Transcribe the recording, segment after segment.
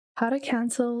How to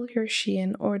cancel your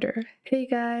Shein order. Hey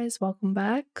guys, welcome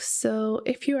back. So,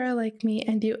 if you are like me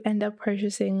and you end up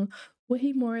purchasing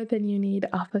way more than you need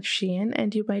off of Shein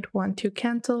and you might want to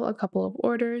cancel a couple of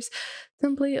orders,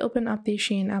 simply open up the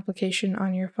Shein application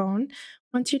on your phone.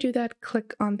 Once you do that,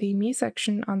 click on the Me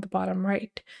section on the bottom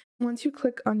right. Once you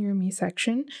click on your Me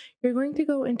section, you're going to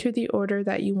go into the order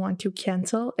that you want to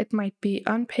cancel. It might be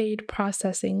unpaid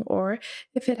processing, or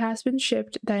if it has been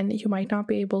shipped, then you might not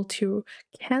be able to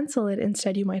cancel it.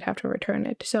 Instead, you might have to return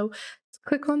it. So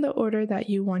click on the order that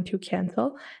you want to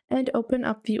cancel and open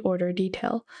up the order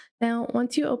detail. Now,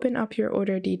 once you open up your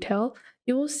order detail,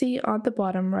 you will see on the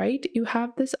bottom right, you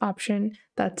have this option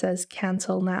that says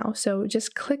cancel now. So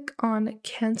just click on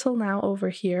cancel now over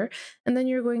here, and then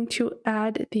you're going to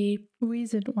add the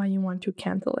reason why you want to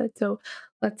cancel it. So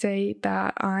let's say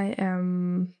that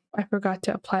I forgot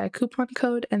to apply a coupon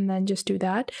code, and then just do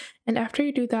that. And after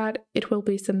you do that, it will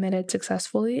be submitted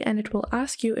successfully, and it will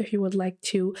ask you if you would like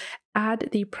to add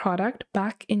the product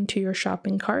back into your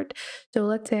shopping cart. So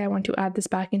let's say I want to add this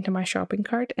back into my shopping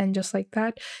cart, and just like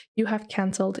that, you have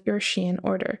canceled your Shein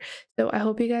order. So I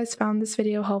hope you guys found this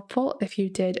video helpful. If you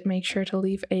did, make sure to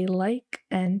leave a like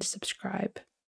and subscribe.